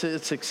tell you,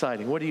 it's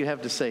exciting. What do you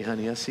have to say,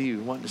 honey? I see you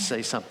wanting to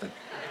say something.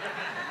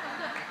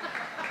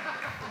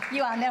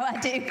 You all know I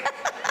do.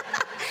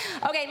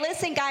 Okay,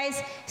 listen,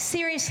 guys.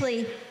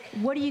 Seriously,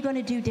 what are you going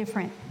to do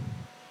different?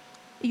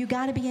 You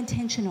got to be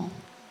intentional.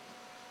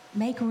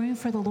 Make room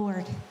for the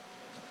Lord.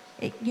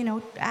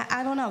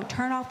 I don't know.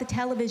 Turn off the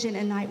television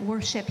at night.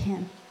 Worship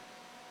Him.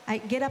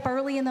 Get up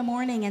early in the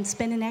morning and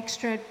spend an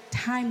extra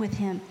time with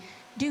Him.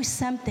 Do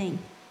something,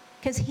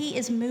 because He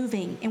is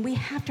moving, and we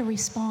have to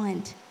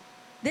respond.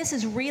 This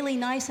is really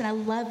nice, and I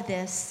love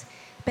this.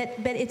 But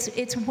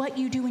it's what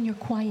you do in your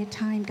quiet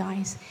time,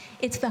 guys.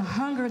 It's the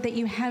hunger that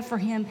you have for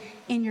Him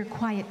in your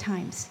quiet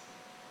times.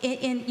 At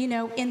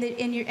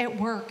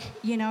work,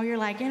 you're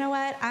like, you know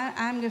what?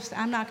 I'm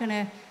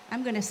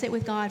gonna sit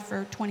with God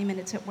for 20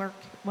 minutes at work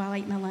while I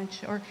eat my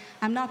lunch, or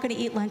I'm not gonna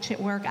eat lunch at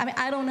work. I mean,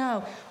 I don't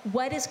know.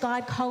 What is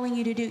God calling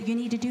you to do? You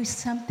need to do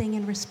something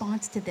in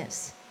response to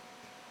this.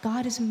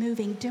 God is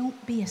moving.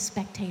 Don't be a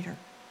spectator.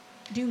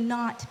 Do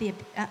not be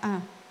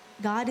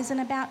God isn't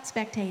about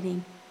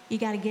spectating. You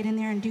got to get in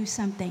there and do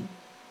something.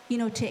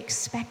 To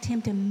expect Him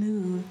to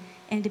move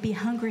and to be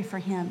hungry for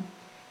Him.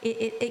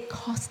 It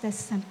cost us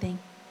something.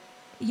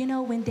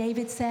 When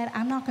David said,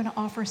 I'm not going to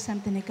offer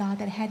something to God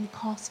that hadn't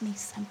cost me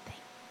something.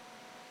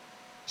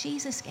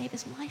 Jesus gave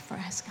His life for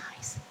us,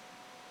 guys.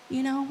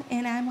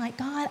 And I'm like,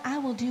 God, I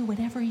will do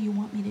whatever you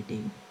want me to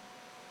do.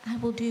 I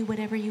will do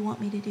whatever you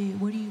want me to do.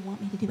 What do you want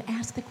me to do?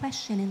 Ask the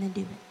question and then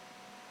do it.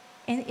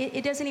 And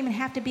it doesn't even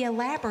have to be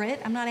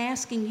elaborate. I'm not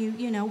asking you,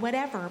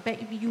 whatever.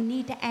 But you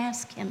need to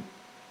ask Him.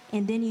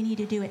 And then you need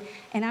to do it.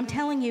 And I'm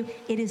telling you,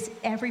 it is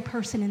every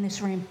person in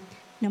this room,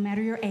 no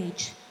matter your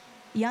age.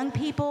 Young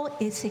people,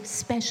 it's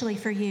especially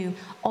for you.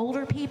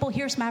 Older people,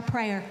 here's my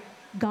prayer.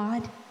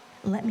 God,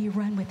 let me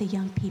run with the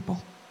young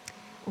people.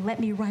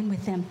 Let me run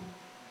with them.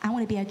 I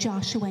want to be a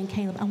Joshua and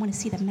Caleb. I want to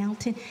see the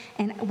mountain.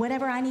 And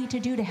whatever I need to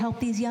do to help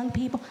these young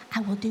people,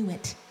 I will do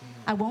it.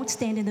 I won't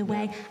stand in the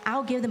way.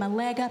 I'll give them a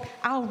leg up.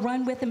 I'll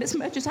run with them as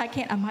much as I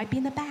can. I might be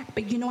in the back,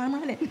 but I'm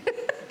running.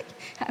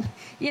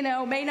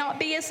 May not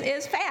be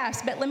as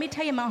fast, but let me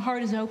tell you, my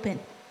heart is open.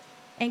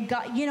 And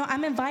God,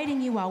 I'm inviting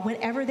you all,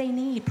 whatever they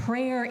need,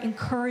 prayer,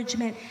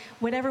 encouragement,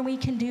 whatever we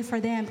can do for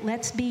them,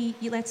 let's be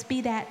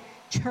that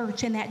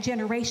church and that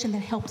generation that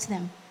helps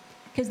them,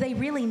 because they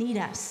really need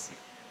us.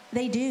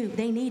 They do.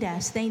 They need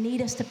us. They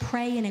need us to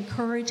pray and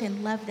encourage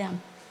and love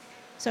them.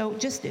 So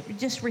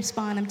just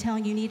respond. I'm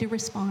telling you, you need to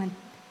respond.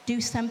 Do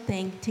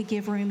something to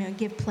give room and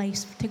give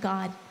place to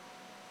God,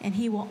 and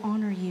He will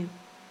honor you.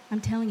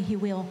 I'm telling you, He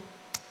will.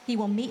 He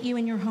will meet you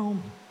in your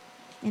home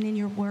and in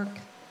your work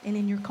and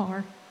in your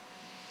car,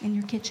 in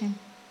your kitchen.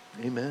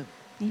 Amen.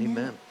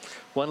 Amen.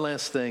 One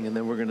last thing, and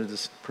then we're going to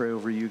just pray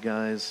over you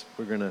guys.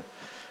 If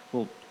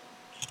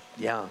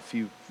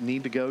you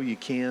need to go, you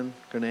can.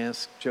 Going to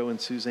ask Joe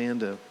and Suzanne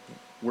to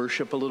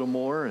worship a little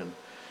more, and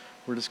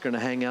we're just going to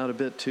hang out a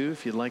bit too,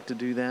 if you'd like to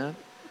do that.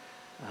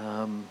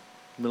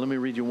 But let me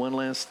read you one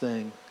last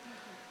thing.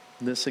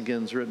 This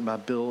again is written by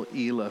Bill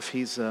Eliff.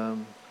 He's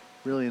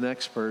really an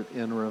expert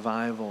in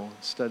revival,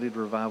 studied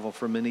revival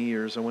for many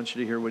years. I want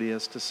you to hear what he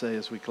has to say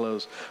as we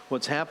close.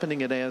 What's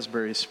happening at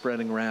Asbury is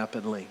spreading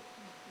rapidly.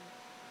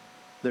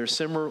 There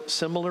are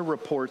similar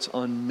reports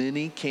on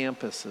many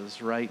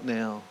campuses right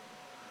now.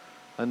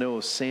 I know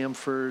of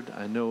Samford.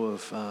 I know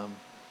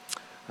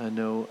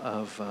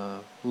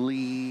of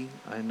Lee.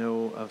 I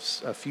know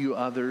of a few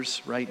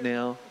others right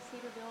now.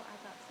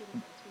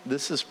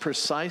 This is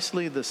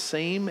precisely the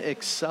same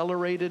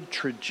accelerated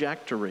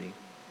trajectory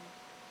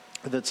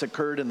that's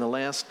occurred in the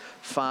last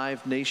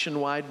 5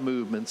 nationwide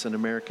movements in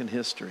American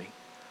history.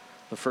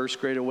 The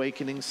First Great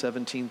Awakening,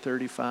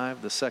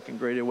 1735. The Second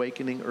Great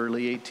Awakening,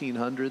 early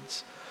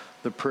 1800s.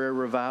 The Prayer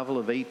Revival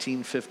of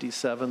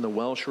 1857. The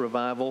Welsh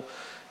Revival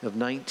of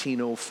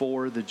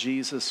 1904. The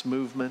Jesus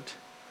Movement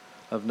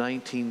of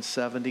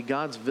 1970.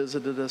 God's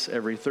visited us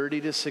every 30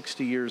 to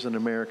 60 years in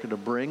America to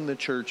bring the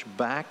church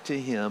back to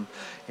Him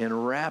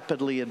and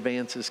rapidly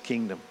advance His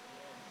kingdom.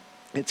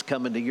 It's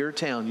coming to your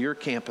town, your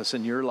campus,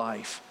 and your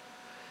life.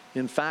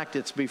 In fact,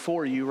 it's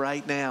before you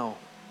right now.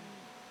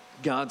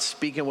 God's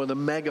speaking with a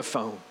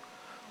megaphone,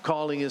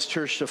 calling His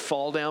church to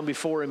fall down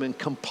before Him in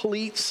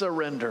complete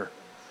surrender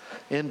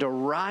and to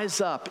rise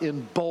up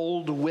in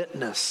bold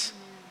witness.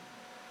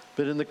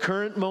 But in the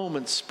current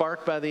moment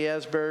sparked by the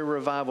Asbury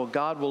revival,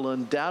 God will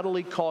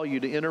undoubtedly call you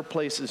to enter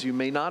places you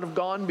may not have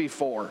gone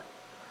before,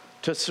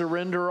 to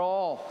surrender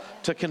all,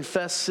 to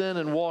confess sin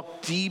and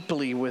walk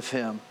deeply with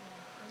Him,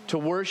 to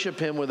worship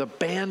Him with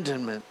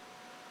abandonment,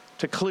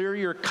 to clear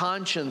your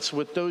conscience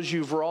with those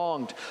you've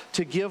wronged,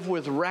 to give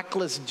with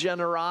reckless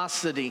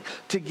generosity,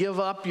 to give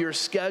up your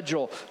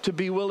schedule, to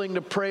be willing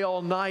to pray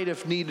all night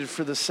if needed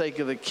for the sake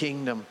of the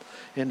kingdom,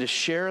 and to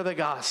share the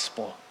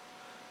gospel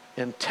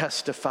and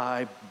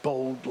testify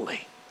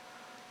boldly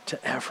to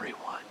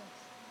everyone.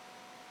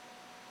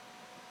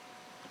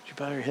 Would you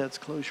bow your heads,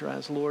 close your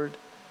eyes? Lord,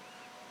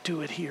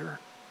 do it here.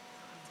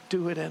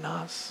 Do it in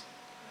us.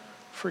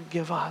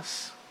 Forgive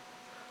us.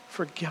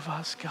 Forgive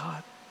us,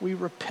 God. We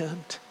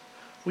repent.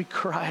 We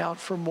cry out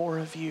for more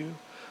of you.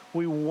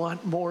 We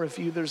want more of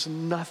you. There's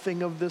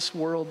nothing of this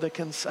world that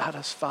can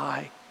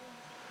satisfy.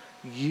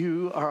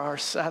 You are our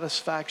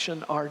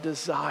satisfaction, our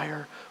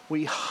desire.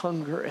 We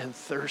hunger and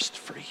thirst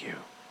for you.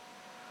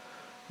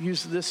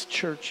 Use this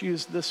church,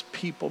 use this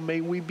people.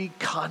 May we be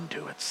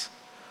conduits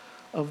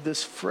of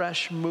this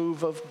fresh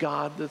move of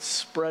God that's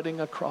spreading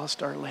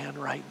across our land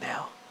right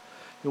now.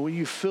 And will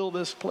you fill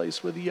this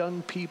place with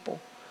young people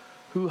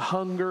who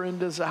hunger and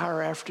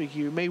desire after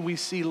you? May we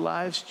see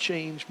lives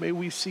change. May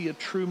we see a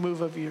true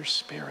move of your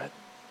Spirit.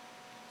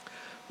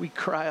 We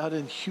cry out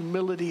in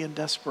humility and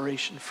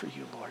desperation for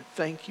you, Lord.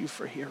 Thank you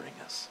for hearing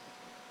us.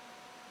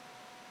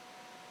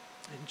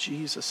 In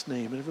Jesus'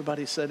 name. And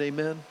everybody said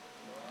amen.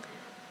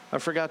 I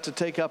forgot to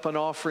take up an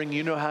offering.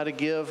 You know how to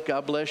give.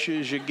 God bless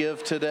you as you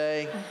give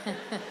today.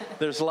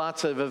 There's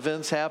lots of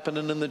events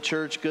happening in the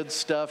church. Good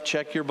stuff.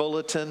 Check your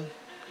bulletin.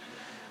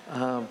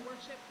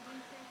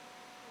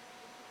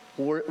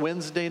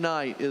 Wednesday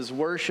night is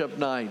worship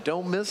night.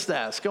 Don't miss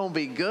that. It's going to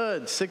be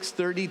good.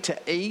 6:30 to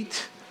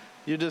 8.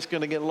 You're just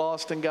going to get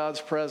lost in God's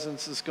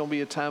presence. It's going to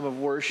be a time of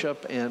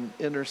worship and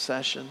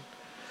intercession.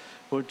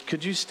 Well,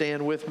 could you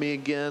stand with me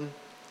again?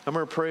 I'm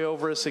going to pray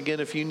over us again.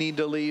 If you need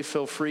to leave,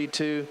 feel free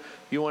to.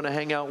 If you want to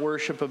hang out,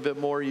 worship a bit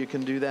more, you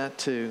can do that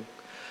too.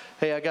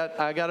 Hey, I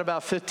got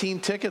about 15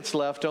 tickets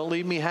left. Don't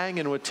leave me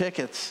hanging with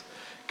tickets.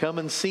 Come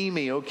and see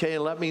me, okay?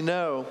 Let me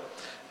know,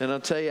 and I'll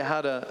tell you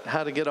how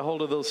to get a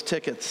hold of those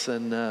tickets.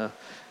 And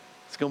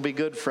it's going to be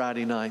good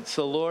Friday night.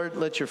 So, Lord,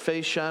 let your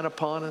face shine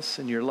upon us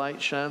and your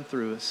light shine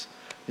through us.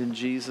 In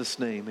Jesus'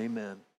 name, amen.